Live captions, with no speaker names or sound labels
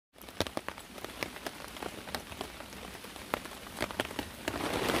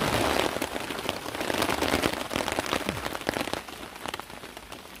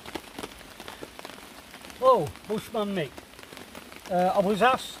Hello, Bushman Mick. I was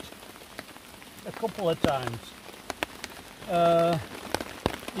asked a couple of times, the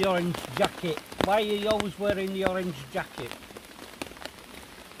orange jacket. Why are you always wearing the orange jacket?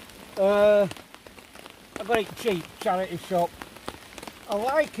 I got it cheap, charity shop. I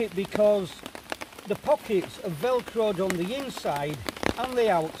like it because the pockets are velcroed on the inside and the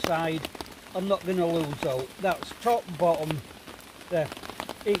outside. I'm not going to lose out. That's top, bottom, there.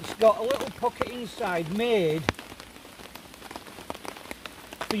 It's got a little pocket inside made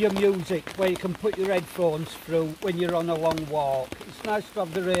for your music, where you can put your headphones through when you're on a long walk. It's nice to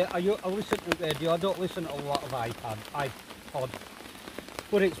have the radio. I listen to radio. I don't listen to a lot of iPod,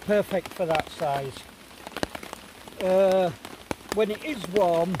 but it's perfect for that size. When it is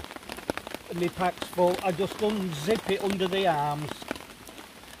warm and my pack's full, I just unzip it under the arms,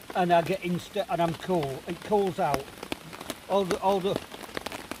 and I get and I'm cool. It cools out.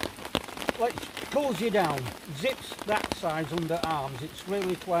 Like, cools you down. Zips that size under arms. It's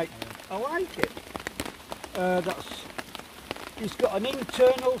really quite. I like it. It's got an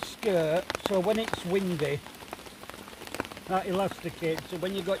internal skirt, so when it's windy, that elasticates. So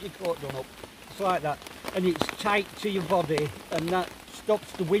when you got your coat done up, it's like that, and it's tight to your body, and that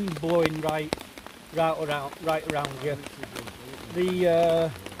stops the wind blowing right around you.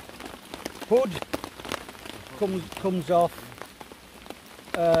 The hood comes off.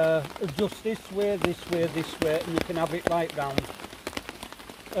 Just this way, and you can have it right round.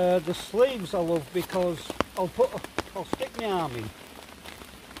 The sleeves I love because I'll stick my arm in.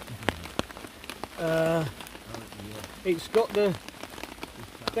 It's got the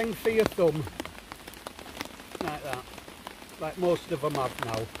thing for your thumb, like that, like most of them have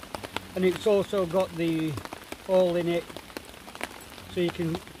now, and it's also got the hole in it, so you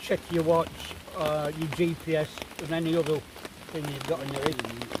can check your watch, your GPS, and any other thing you've got in your head.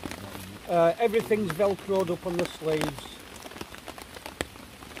 Everything's velcroed up on the sleeves,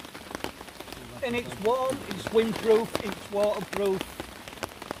 and it's warm, it's windproof, it's waterproof,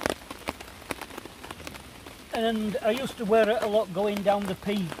 and I used to wear it a lot going down the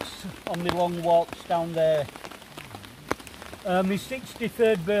peaks on my long walks down there. My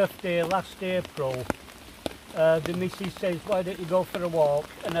 63rd birthday last April, the missus says, why don't you go for a walk,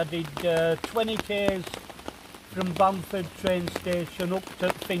 and I did 20 k's from Bamford train station up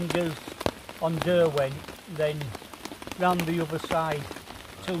to Fingers on Derwent, then round the other side,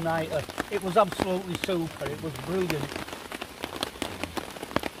 2-nighter. It was absolutely super, it was brilliant.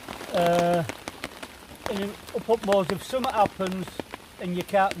 And up Moors, if something happens and you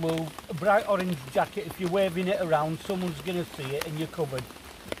can't move, a bright orange jacket, if you're waving it around, someone's going to see it and you're covered.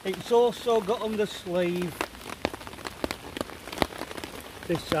 It's also got on the sleeve,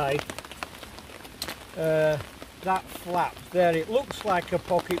 this side, that flap there. It looks like a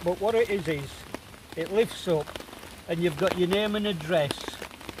pocket, but what it is it lifts up and you've got your name and address,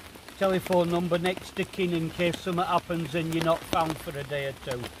 telephone number next to kin in case something happens and you're not found for a day or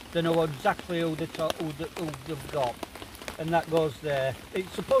two. They know exactly who they've got, and that goes there.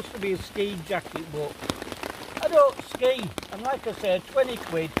 It's supposed to be a ski jacket, but I don't ski, and like I said, 20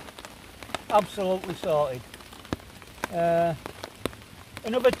 quid, absolutely sorted.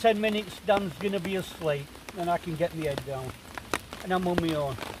 Another 10 minutes, Dan's going to be asleep, and I can get my head down, and I'm on my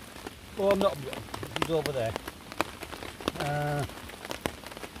own. Well, I'm not, he's over there.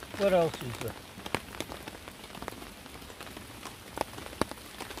 What else is there?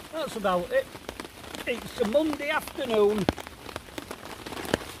 That's about it. It's a Monday afternoon.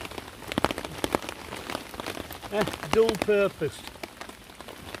 Dual purpose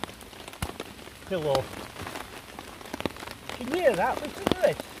pillow. Can you hear that? Listen to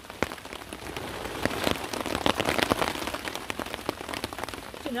this.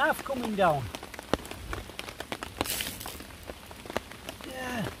 It's an half coming down.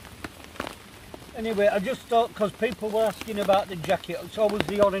 Yeah. Anyway, I just thought, because people were asking about the jacket, it's always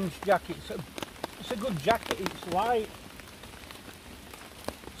the orange jacket. It's a good jacket, it's light,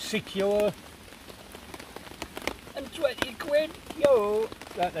 secure, and 20 quid, yo!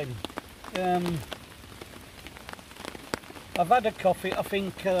 That then. I've had a coffee, I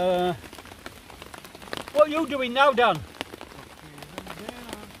think. What are you doing now, Dan?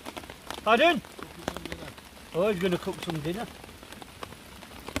 Pardon? Oh, he's going to cook some dinner.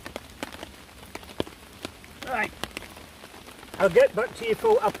 Right. I'll get back to you if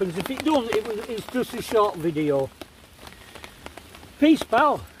what happens. If it doesn't, it's just a short video. Peace,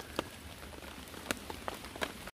 pal.